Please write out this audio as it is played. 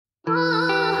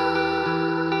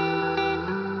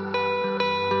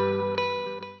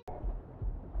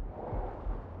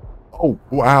Oh,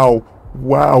 wow.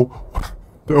 Wow.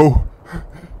 No.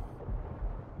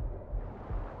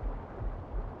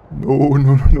 No,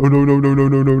 no, no, no, no, no, no,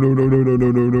 no, no, no, no, no, no,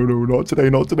 no, no, no, no, not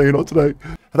today, not today, not today.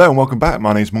 Hello and welcome back.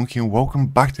 My name's Monkey and welcome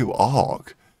back to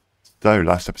ARK. So,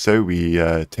 last episode we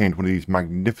tamed one of these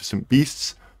magnificent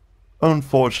beasts.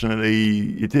 Unfortunately,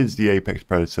 it is the apex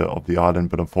predator of the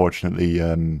island, but unfortunately,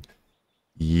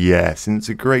 yeah, since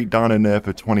the Great Dino nerf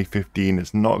of 2015,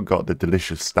 it's not got the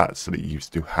delicious stats that it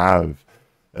used to have.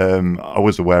 I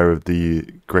was aware of the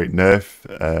Great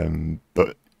Nerf,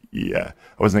 but yeah,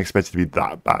 I wasn't expected to be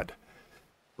that bad.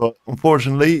 But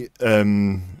unfortunately,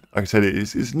 like I said,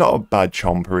 it's not a bad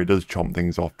chomper. It does chomp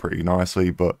things off pretty nicely,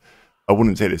 but I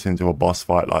wouldn't take this into a boss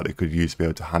fight like they could used to be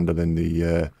able to handle in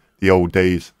the old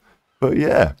days. But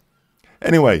yeah,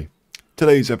 anyway,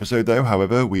 today's episode though,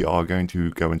 however, we are going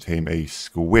to go and tame a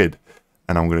squid.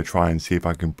 And I'm going to try and see if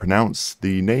I can pronounce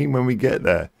the name when we get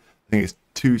there. I think it's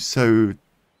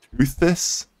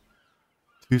Tusoteuthis.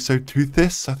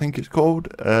 Tusoteuthis, I think it's called.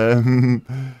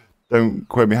 Don't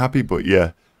quote me happy, but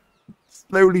yeah.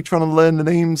 Slowly trying to learn the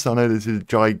names. I know this is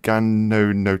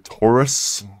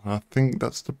Giganotosaurus. I think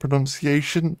that's the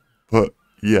pronunciation. But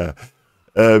yeah.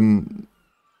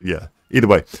 Yeah. Either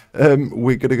way,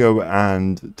 we're going to go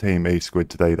and tame a squid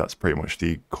today. That's pretty much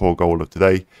the core goal of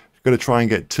today. We're going to try and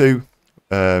get two.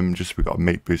 Just we've got a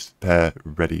mate boosted pair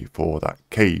ready for that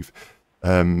cave.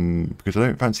 Because I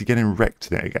don't fancy getting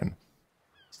wrecked in it again.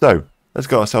 So, let's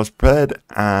get ourselves prepared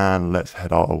and let's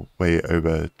head our way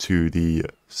over to the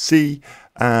sea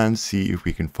and see if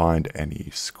we can find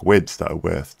any squids that are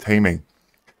worth taming.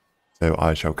 So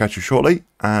I shall catch you shortly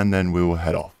and then we will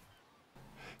head off.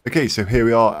 Okay, so here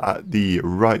we are at the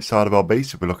right side of our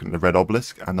base if we're looking at the red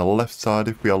obelisk, and the left side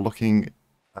if we are looking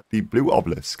at the blue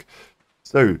obelisk.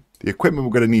 So, the equipment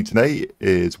we're going to need today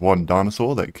is one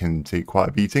dinosaur that can take quite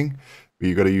a beating.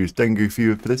 We've got to use dengue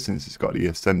fever for this since it's got the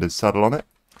ascended saddle on it.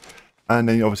 And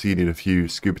then obviously you need a few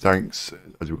scuba tanks,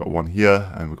 as we've got one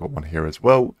here and we've got one here as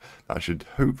well. That should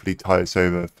hopefully tie us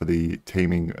over for the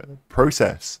taming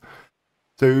process.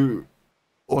 So,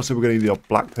 also we're going to need our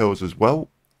black pearls as well,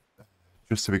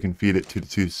 just so we can feed it to the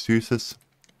Tusoteuthis,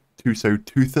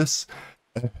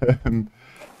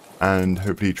 and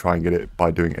hopefully try and get it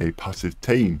by doing a passive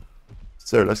tame.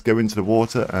 So let's go into the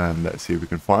water and let's see if we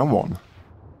can find one.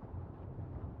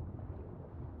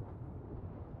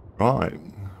 Right,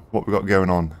 what we got going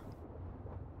on?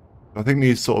 I think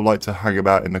these sort of like to hang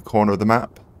about in the corner of the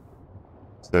map.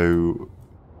 So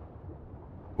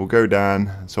we'll go down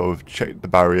and sort of check the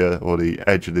barrier or the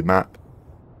edge of the map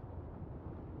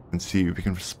and see if we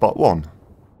can spot one.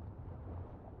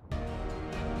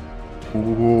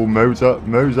 Ooh, mows up,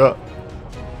 mows up.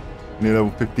 Near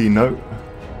level 15 note.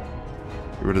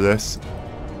 Get rid of this.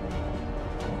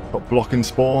 Got blocking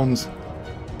spawns.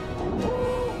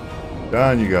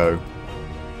 Down you go.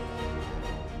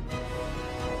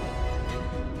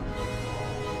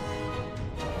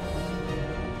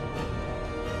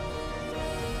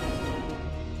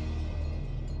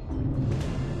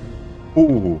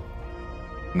 Ooh.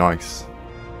 Nice.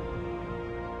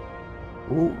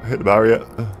 Ooh, hit the barrier.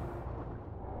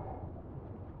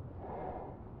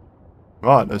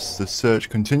 Right, let's the search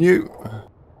continue.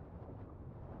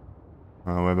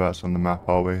 Oh, whereabouts on the map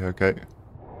are we? Okay.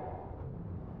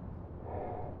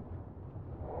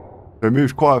 So it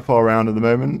moves quite far around at the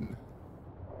moment.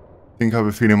 I think I have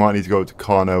a feeling I might need to go up to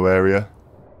Carno area.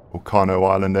 Or Carno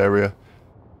Island area.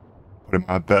 Probably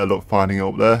have better luck finding it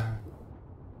up there.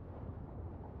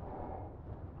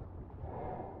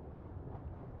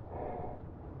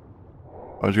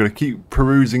 I'm just going to keep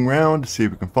perusing around, see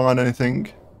if we can find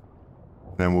anything.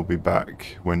 Then we'll be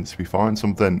back once we find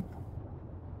something.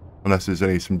 Unless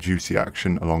there's some juicy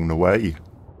action along the way.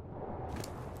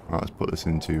 Right, let's put this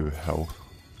into health.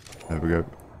 There we go.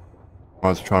 Might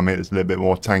as well try and make this a little bit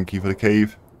more tanky for the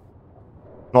cave.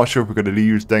 Not sure if we're going to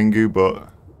use dengue, but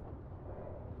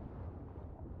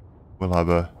we'll have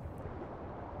a...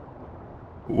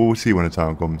 We'll see when the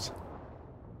time comes.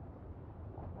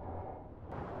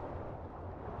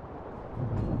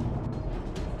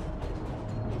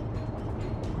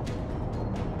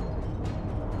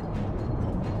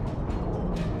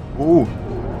 Ooh.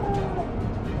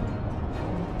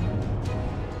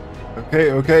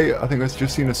 Okay, okay, I think I've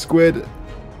just seen a squid.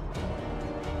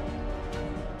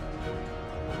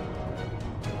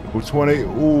 Level 20,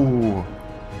 ooh.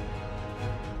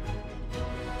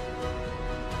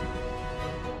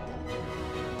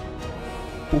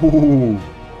 Ooh.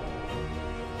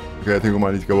 Okay, I think we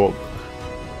might need to go up.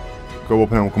 Go up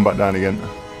and then we'll come back down again.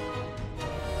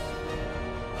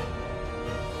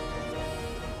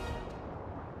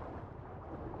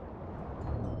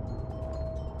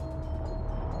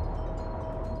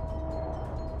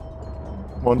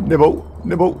 Come on, nibble,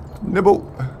 nibble, nibble.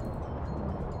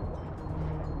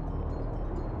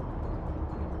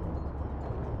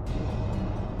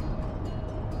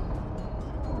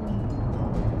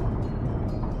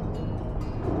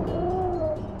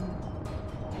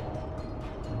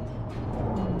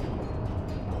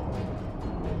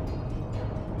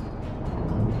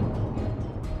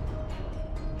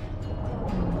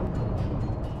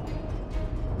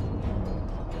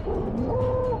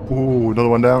 Ooh, another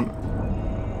one down.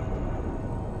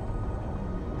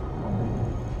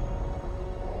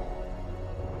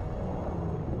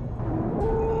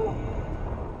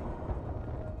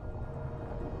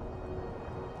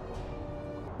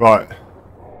 Right.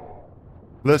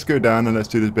 Let's go down and let's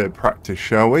do this bit of practice,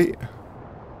 shall we?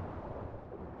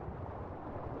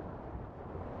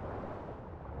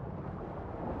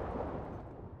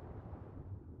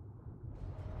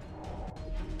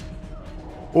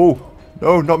 Oh,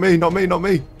 no, not me, not me, not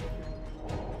me.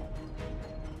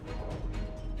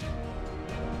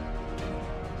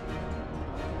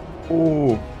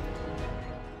 Oh.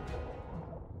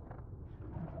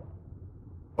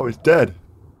 Oh, it's dead.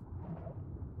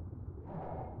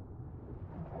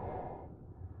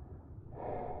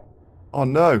 Oh,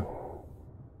 no.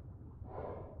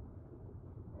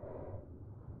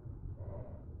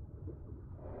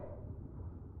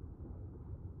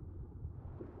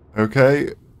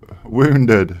 Okay.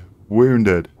 Wounded.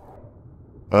 Wounded.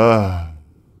 Gutted.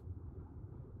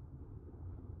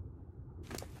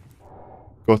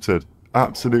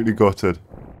 Absolutely gutted.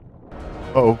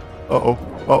 Uh-oh. Uh-oh.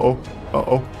 Uh-oh.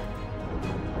 Uh-oh.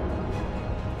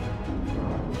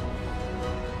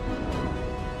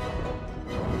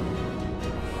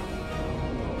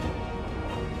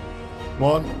 Come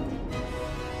on.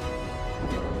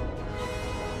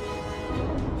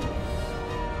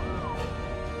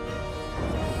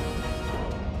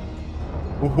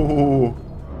 Oh,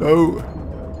 no.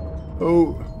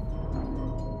 Oh.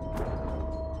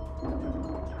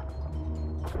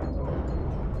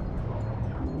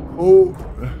 Oh.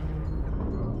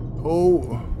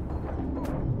 Oh.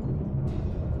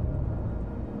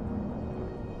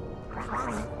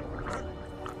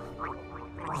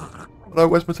 No,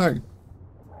 where's my tank?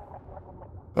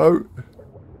 Oh.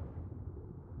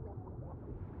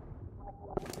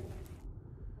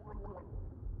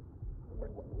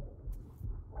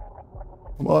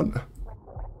 Come on.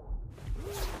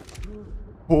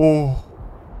 Oh.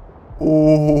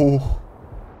 Oh.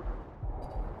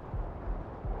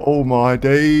 Oh my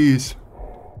days.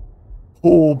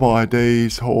 Oh my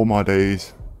days. Oh my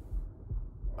days.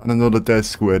 And another dead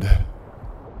squid.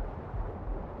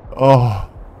 Oh.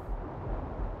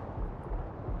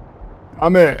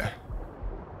 Damn it.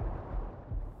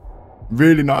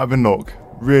 Really not having luck.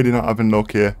 Really not having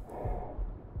luck here.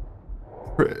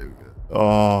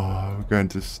 Oh, we're going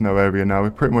to snow area now.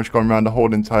 We've pretty much gone around the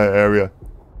whole entire area.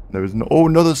 There is no. Oh,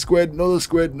 another squid, another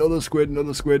squid, another squid,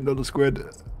 another squid, another squid.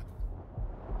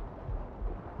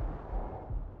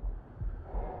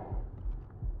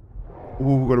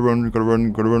 Oh, gotta run, gotta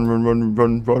run, gotta run, run, run,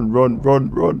 run, run, run,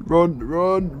 run, run, run,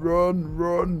 run, run,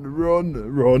 run,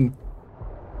 run, run.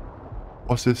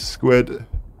 What's this squid?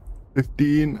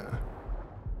 15.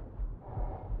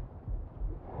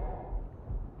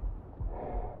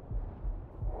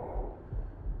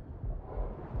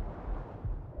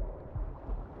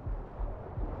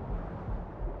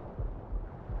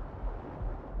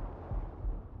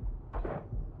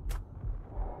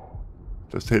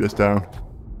 Let's take this down.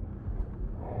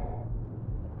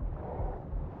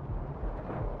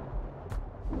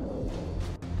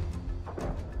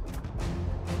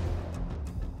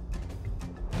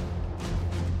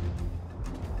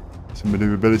 Some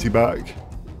maneuverability back.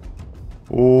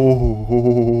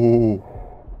 Oh.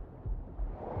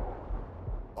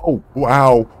 Oh,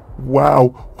 wow.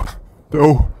 Wow.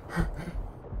 No.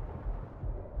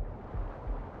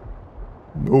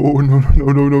 No, no, no,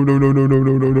 no, no, no, no, no, no, no,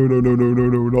 no, no, no, no, no, no,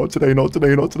 no, not today, not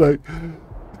today, not today.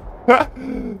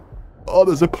 Oh,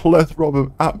 there's a plethora of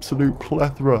them, absolute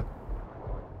plethora.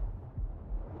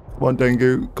 Come on,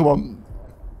 Dengu, come on.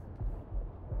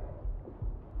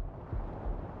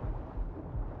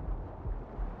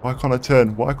 Why can't I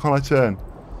turn? Why can't I turn?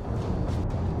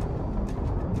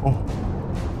 Oh.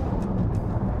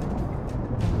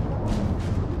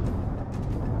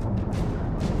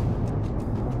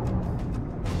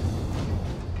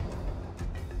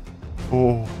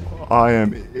 Oh, I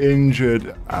am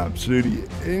injured, absolutely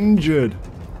injured.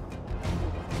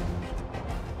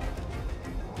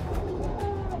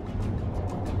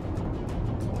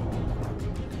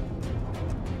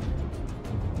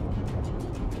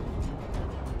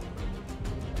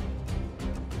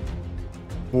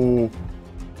 Oh,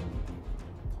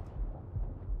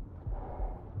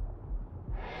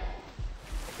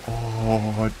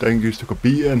 Oh, Dengu's took a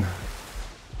beating.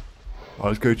 Right,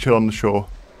 let's go chill on the shore.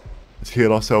 Let's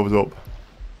heal ourselves up.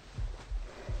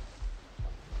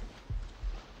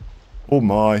 Oh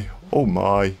my, oh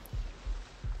my.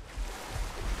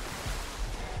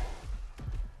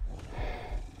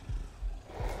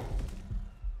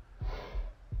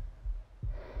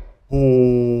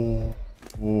 Oh,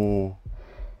 oh.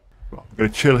 Right, I'm gonna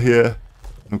chill here.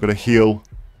 I'm gonna heal,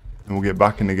 and we'll get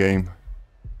back in the game.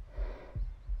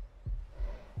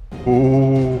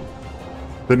 Oh,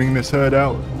 thinning this herd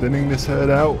out, thinning this herd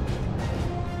out.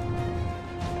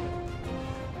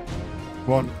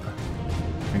 Come on.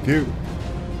 Thank you.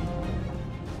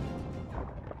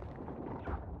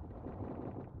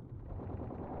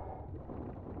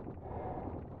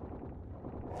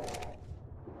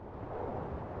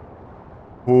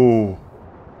 Oh.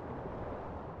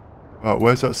 Right,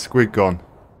 where's that squid gone?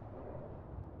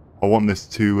 I want this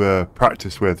to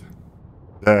practice with.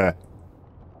 There.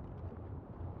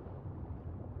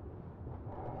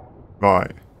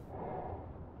 Right.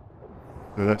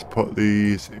 So let's put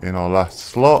these in our last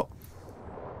slot.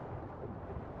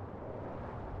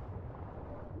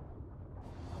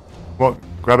 What?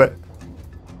 Grab it.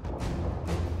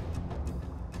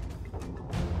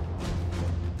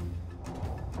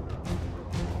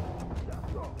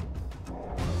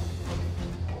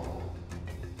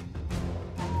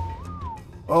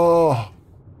 Oh.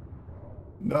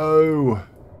 No.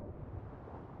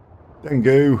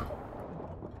 Dengu.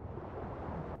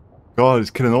 God,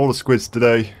 it's killing all the squids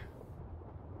today.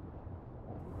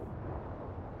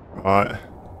 Right.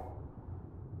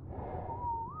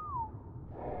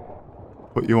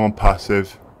 Put you on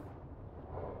passive.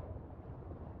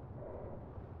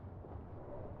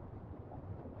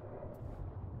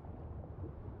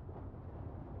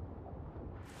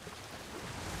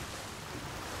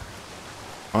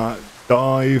 Right,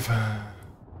 dive.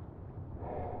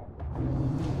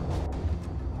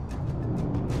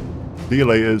 See you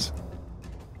laters.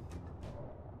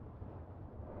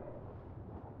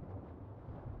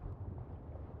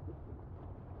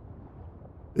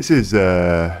 This is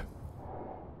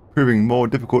proving more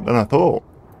difficult than I thought.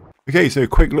 Okay, so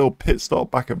quick little pit stop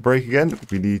back at break again.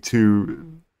 We need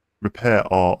to repair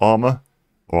our armor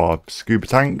or our scuba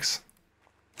tanks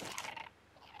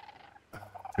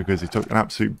because it took an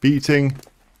absolute beating.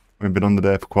 We've been under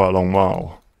there for quite a long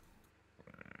while.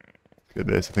 Look at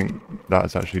this. I think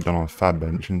that's actually done on a fab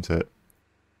bench, isn't it?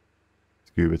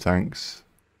 Scuba tanks.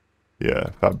 Yeah,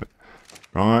 fab.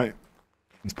 Right.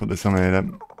 Let's put this on here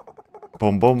then.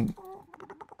 Boom, boom.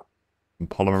 And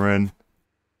polymer in.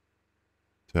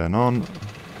 Turn on.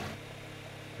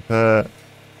 Repair.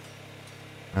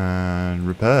 And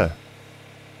repair.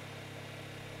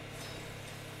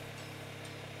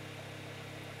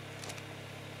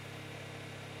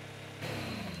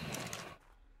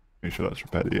 Make sure that's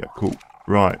repaired. Yeah, cool.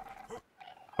 Right.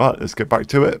 Right, let's get back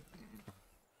to it.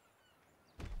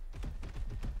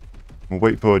 We'll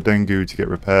wait for Dengu to get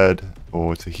repaired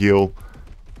or to heal.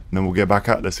 And then we'll get back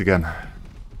at this again.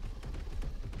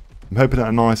 I'm hoping that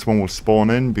a nice one will spawn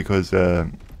in because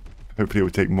hopefully it will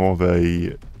take more of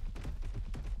a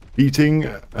beating.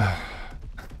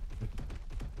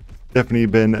 Definitely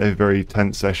been a very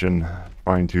tense session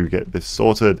trying to get this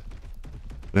sorted.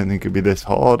 I don't think it'd be this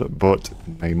hard, but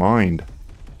never mind.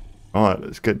 Alright,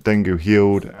 let's get Dengu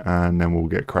healed and then we'll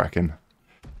get cracking.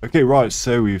 Okay, right,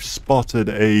 so we've spotted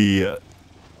a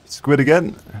squid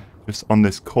again, just on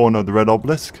this corner of the red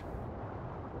obelisk.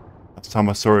 Last time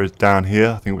I saw it was down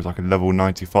here, I think it was like a level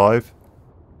 95.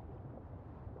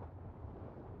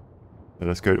 So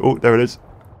let's go, oh, there it is.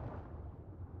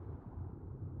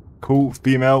 Cool,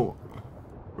 female.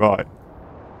 Right.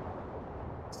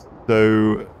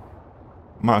 So,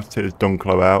 might have to take this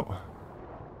Dunklo out.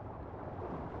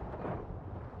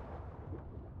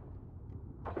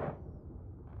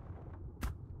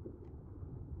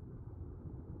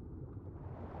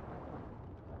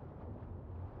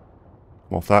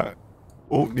 Come off that.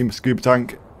 Oh, need my scuba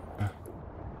tank.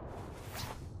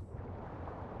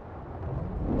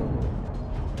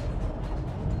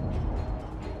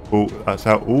 Oh, that's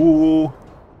out. Ooh.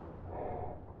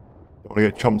 Don't want to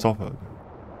get chomped off.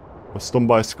 We're stunned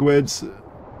by squids.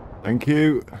 Thank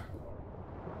you.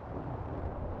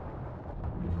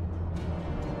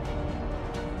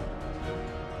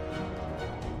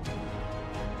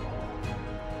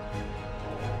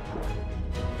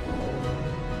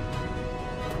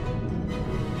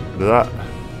 Rid of that.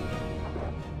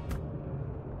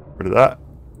 Rid of that.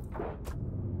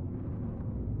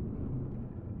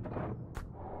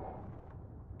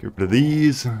 Get rid of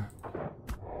these.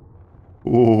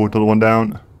 Oh, another one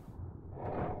down.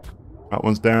 That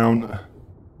one's down.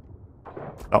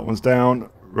 That one's down.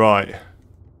 Right.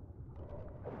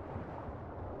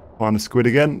 Find the squid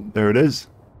again. There it is.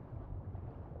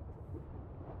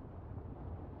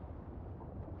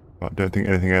 Right, I don't think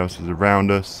anything else is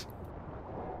around us.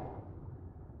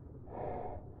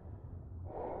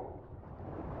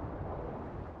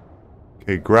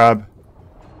 Okay, grab.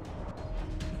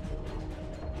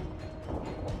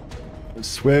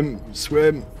 Swim,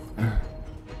 swim.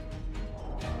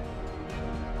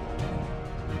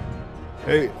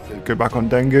 Hey, go back on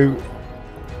Dengu.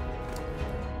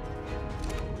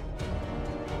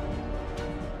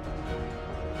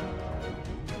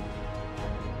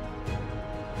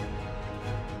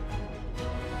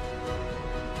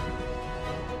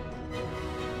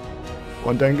 Come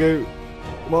on, Dengu.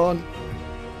 Come on.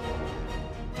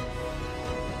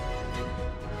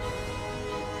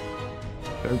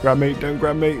 Don't grab me, don't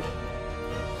grab me.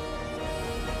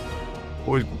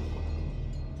 Always.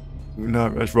 No,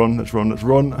 let's run, let's run, let's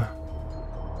run.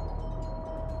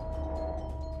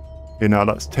 Okay, now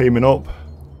that's taming up.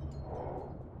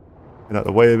 Get out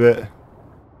the way of it.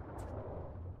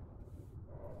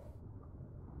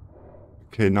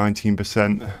 Okay,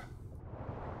 19%.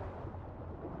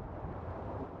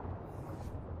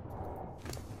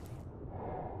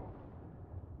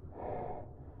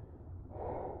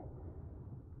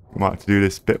 Might have to do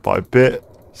this bit by bit,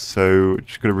 so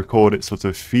just going to record it sort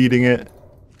of feeding it.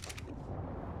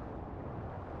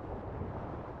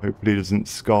 Hopefully it doesn't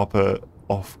scarper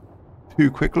off too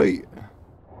quickly.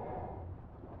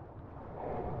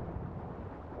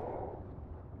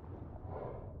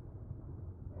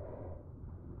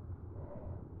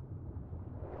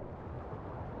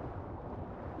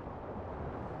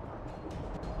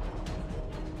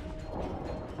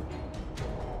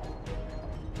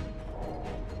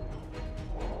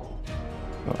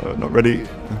 Not ready.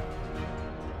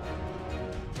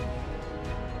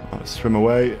 Let's swim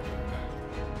away.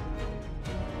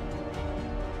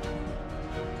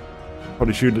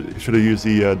 Probably should have used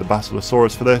the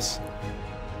Basilosaurus for this.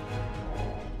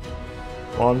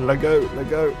 Come on, let go, let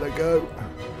go, let go.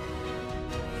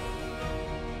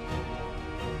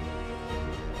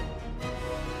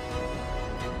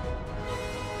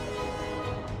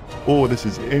 Oh, this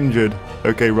is injured.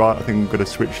 Okay, right, I think I'm going to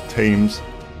switch teams.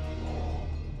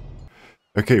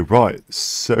 Okay, right,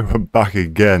 so I'm back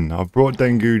again. I've brought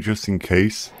Dengu just in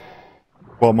case.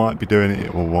 What I might be doing,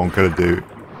 or what I'm going to do,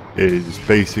 is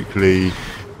basically,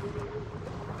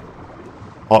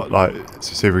 like,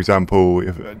 so say for example,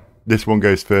 if this one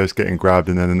goes first, getting grabbed,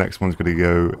 and then the next one's going to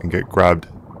go and get grabbed.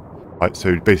 Like,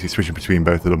 so basically switching between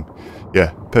both of them.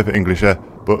 Yeah, perfect English there,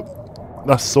 but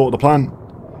that's sort of the plan.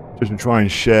 Just to try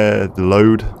and share the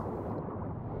load.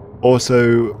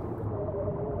 Also,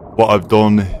 what I've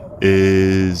done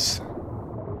is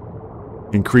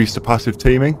increase the passive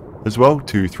taming as well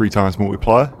to 3 times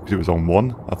multiplier, because it was on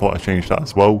 1. I thought I'd change that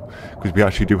as well, because we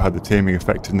actually do have the taming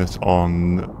effectiveness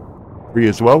on 3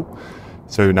 as well.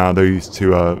 So now those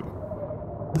two are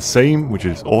the same, which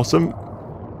is awesome.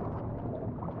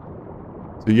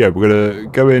 So yeah, we're going to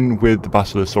go in with the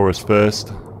Basilosaurus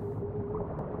first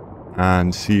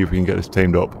and see if we can get this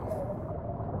tamed up.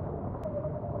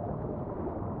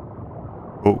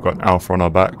 Oh, got an alpha on our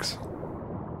backs.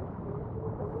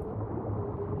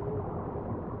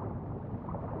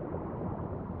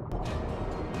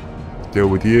 Deal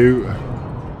with you.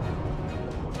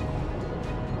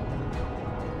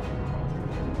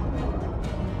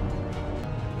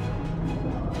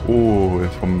 Oh,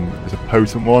 this one is a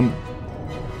potent one.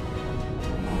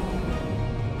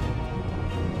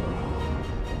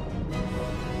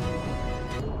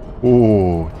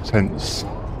 Oh, tense.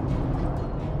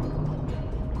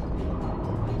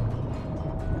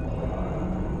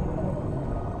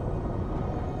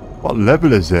 What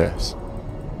level is this?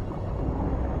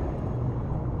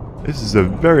 This is a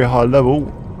very high level.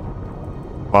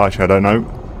 Well, actually, I don't know.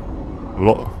 A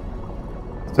lot.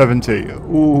 70.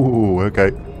 Ooh,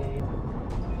 okay.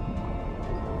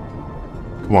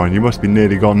 Come on, you must be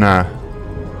nearly gone now.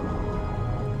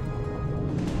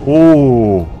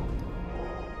 Ooh.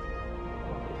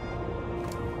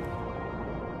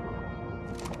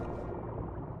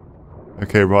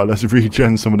 Okay, right, let's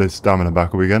regen some of this stamina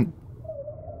back up again.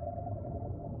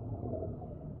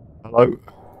 Hello.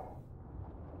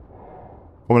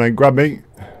 Come on in, grab me.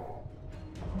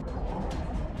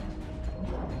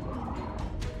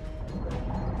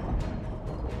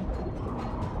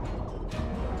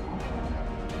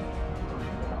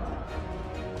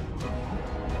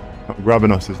 Not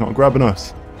grabbing us, it's not grabbing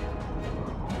us.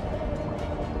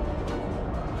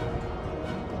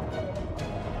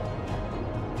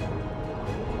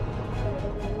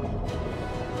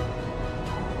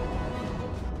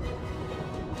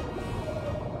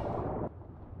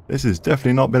 This has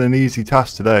definitely not been an easy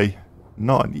task today.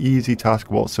 Not an easy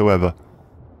task whatsoever.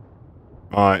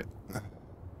 Right.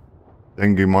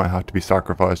 Dengu might have to be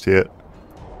sacrificed here.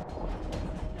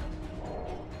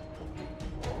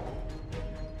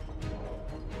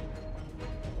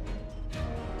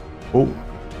 Oh.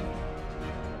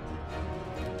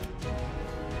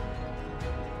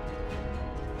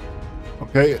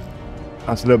 Okay.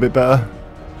 That's a little bit better.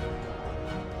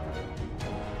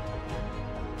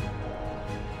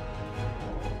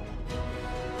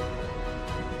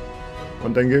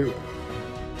 One Dengu.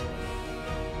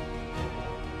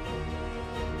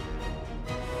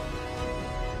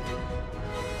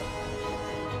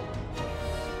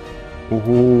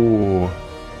 Ooh.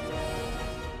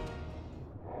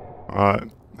 Alright.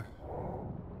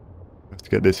 Let's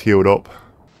get this healed up.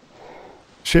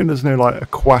 Shame there's no like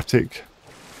aquatic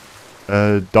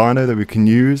dino that we can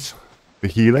use for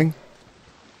healing.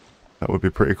 That would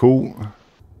be pretty cool.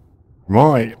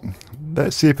 Right.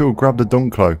 Let's see if it will grab the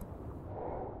Dunklo.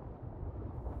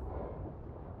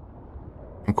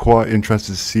 I'm quite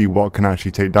interested to see what can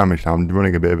actually take damage now. I'm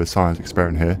running a bit of a science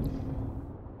experiment here.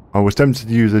 I was tempted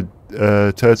to use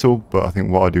a turtle, but I think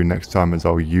what I'll do next time is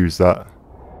I'll use that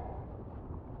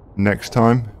next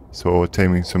time. So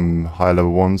taming some higher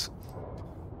level ones.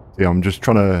 Yeah, I'm just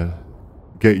trying to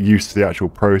get used to the actual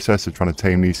process of trying to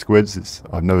tame these squids.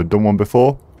 I've never done one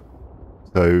before.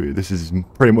 So this is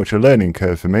pretty much a learning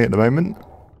curve for me at the moment.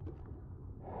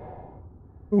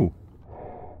 Ooh.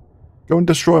 Go and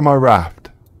destroy my raft.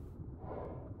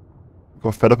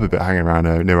 Got fed up a bit hanging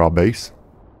around near our base.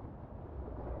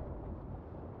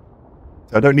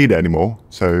 I don't need it anymore,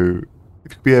 so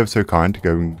if you'd be ever so kind to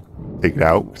go and take it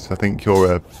out, because I think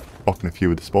you're blocking a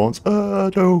few of the spawns.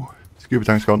 No! Scuba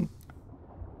tank's gone.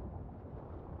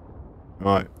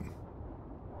 Right.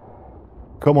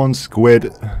 Come on,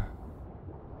 squid.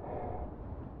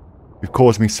 You've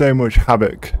caused me so much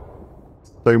havoc.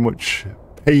 So much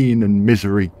pain and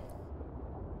misery.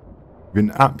 You've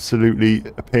been absolutely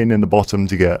a pain in the bottom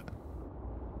to get.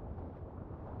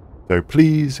 So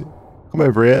please, come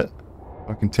over here.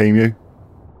 I can tame you.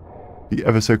 Be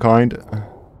ever so kind.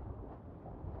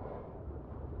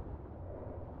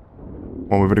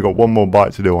 Well, we've only got one more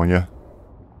bite to do on you.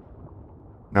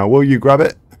 Now, will you grab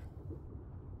it?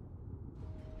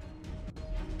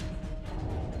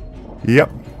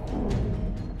 Yep.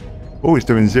 Oh, it's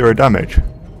doing 0 damage.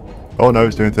 Oh no,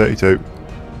 it's doing 32.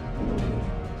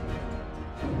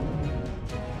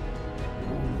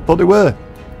 Thought they were.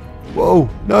 Whoa,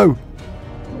 no.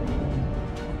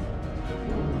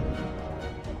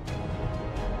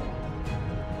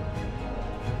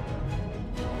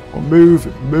 Oh, move,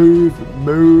 move,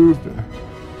 move.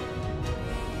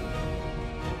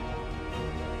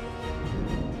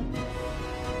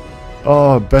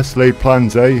 Oh, best laid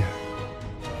plans, eh?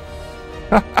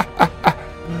 I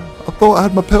thought I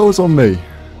had my pills on me.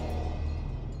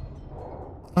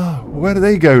 Oh, where do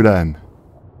they go then?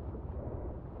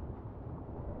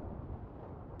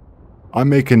 I'm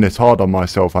making this hard on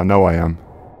myself, I know I am.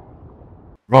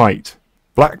 Right,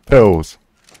 black pills.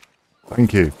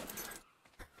 Thank you.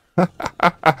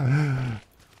 I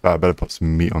better put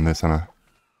some meat on this, Anna.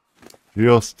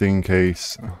 Just in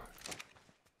case.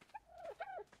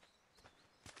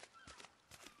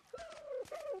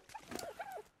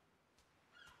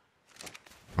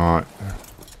 Alright.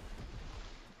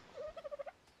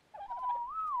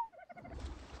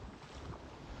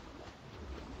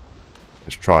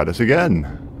 Let's try this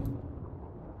again.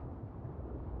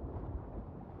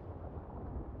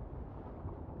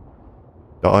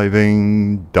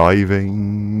 Diving,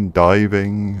 diving,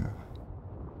 diving.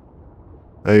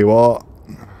 There you are.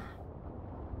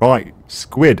 Right,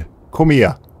 squid, come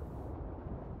here.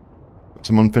 Got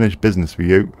some unfinished business for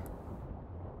you.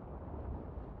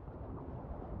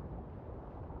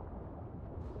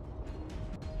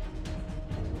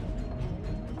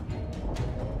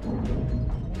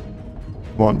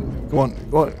 Come on, come on,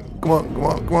 come on, come on, come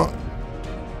on, come on.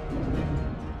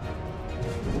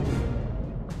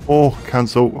 Oh,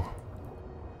 cancel.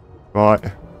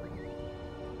 Right.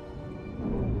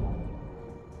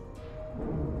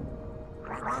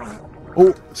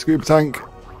 Oh, scuba tank.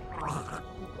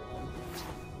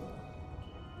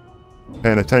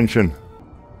 Paying attention.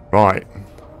 Right.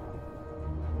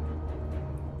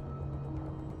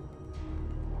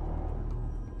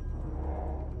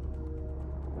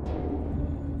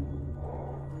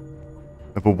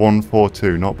 Level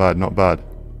 142, not bad, not bad.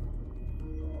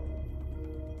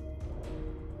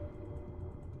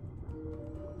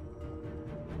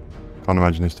 Can't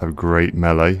imagine this to have great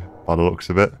melee by the looks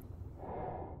of it.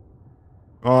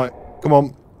 Right, come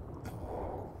on.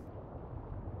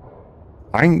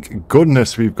 Thank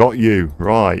goodness we've got you.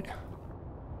 Right.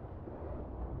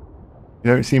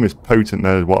 You don't seem as potent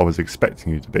as what I was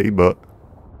expecting you to be, but...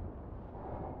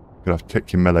 Gonna have to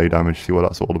check your melee damage, see what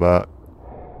that's all about.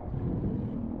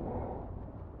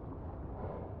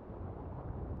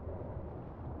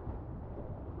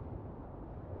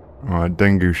 Alright,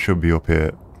 Dengu should be up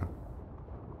here.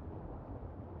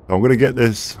 So I'm going to get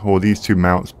this, or these two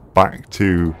mounts, back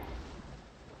to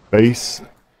base.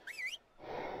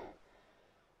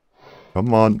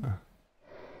 Come on.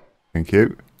 Thank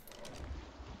you.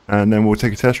 And then we'll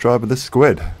take a test drive of the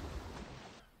squid.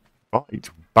 Right,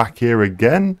 back here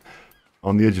again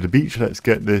on the edge of the beach. Let's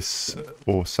get this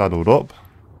all saddled up.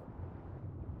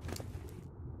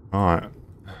 Alright.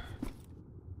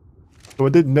 So I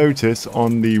did notice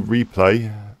on the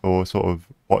replay, or sort of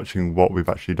watching what we've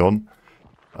actually done,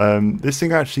 this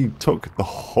thing actually took the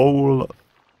whole,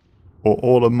 or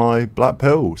all of my black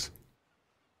pearls.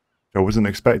 I wasn't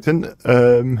expecting.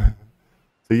 So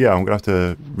yeah, I'm going to have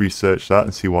to research that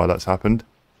and see why that's happened.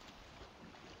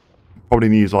 Probably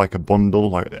needs like a bundle,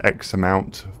 like X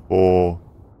amount for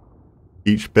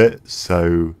each bit.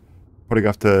 So probably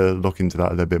have to look into that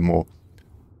a little bit more.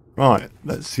 Right,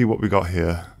 let's see what we got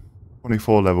here.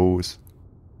 24 levels.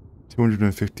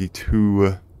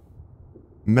 252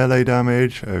 melee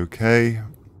damage. Okay.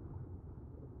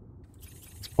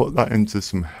 Let's put that into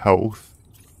some health.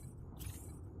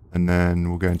 And then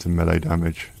we'll go into melee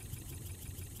damage.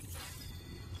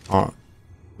 Alright,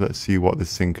 let's see what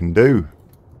this thing can do.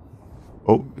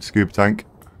 Oh, scuba tank.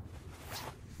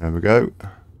 There we go.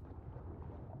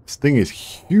 This thing is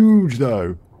huge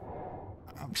though.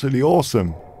 Absolutely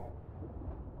awesome.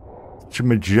 Such a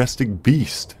majestic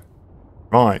beast.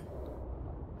 Right.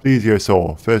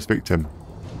 Plesiosaur, first victim.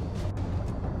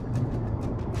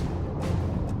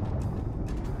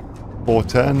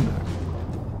 410.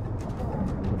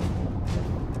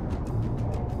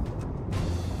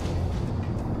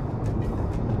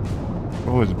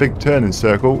 Oh, it's a big turning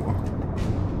circle.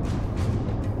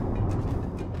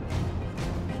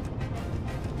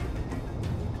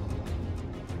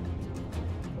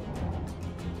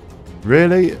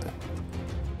 Really?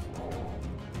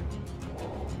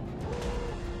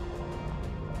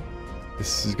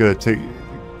 This is going to take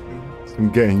some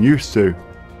getting used to.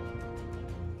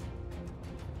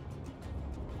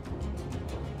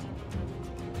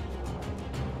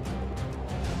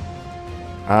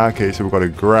 Okay, so we've got to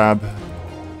grab.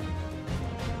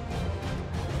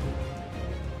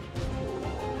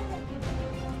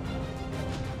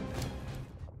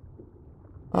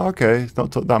 Okay, it's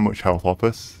not took that much health off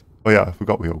us. Oh yeah, I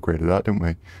forgot we upgraded that, didn't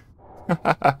we?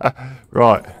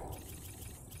 Right.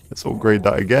 Let's upgrade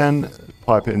that again.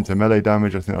 Pipe it into melee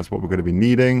damage. I think that's what we're going to be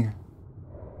needing.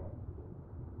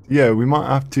 Yeah, we might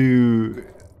have to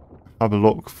have a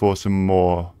look for some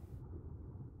more,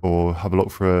 or have a look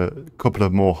for a couple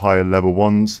of more higher level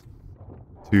ones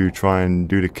to try and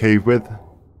do the cave with.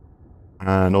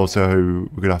 And also we're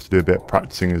going to have to do a bit of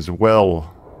practicing as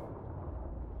well.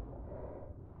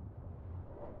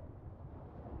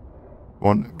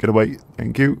 One, get away,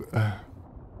 thank you.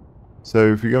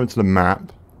 So if we go into the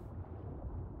map,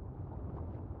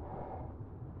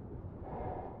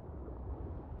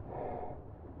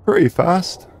 pretty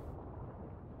fast.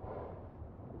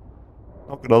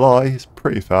 Not gonna lie, it's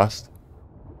pretty fast.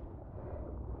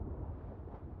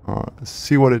 Alright, let's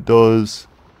see what it does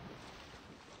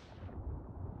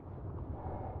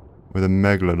with a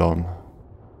Megalodon.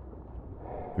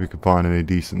 If we can find any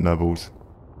decent levels.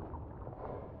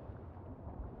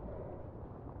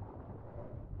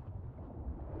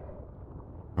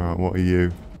 Alright, what are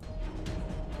you?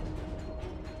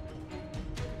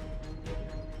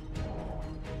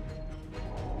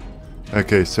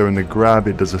 Okay, so in the grab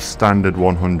it does a standard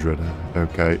 100.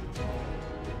 Okay.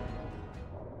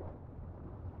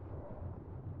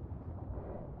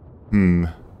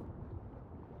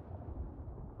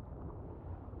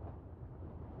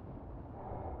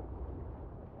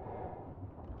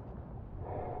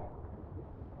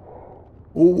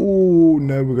 Oh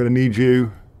no, we're gonna need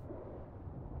you.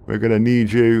 We're gonna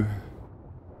need you.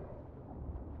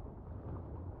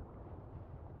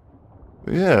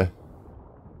 But yeah.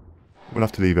 We'll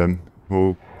have to leave him.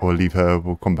 Or leave her.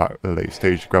 We'll come back at a later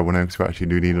stage to grab one out because we actually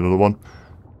do need another one.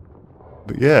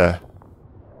 But yeah.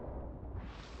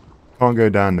 Can't go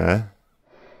down there.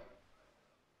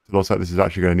 It looks like this is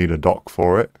actually going to need a dock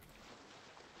for it.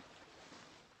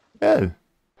 Yeah.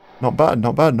 Not bad,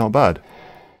 not bad, not bad.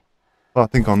 Well, I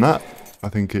think on that, I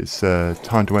think it's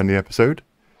time to end the episode.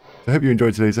 So I hope you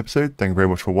enjoyed today's episode. Thank you very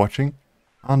much for watching.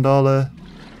 And I'll see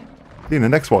you in the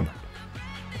next one.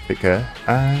 Take care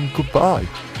and goodbye.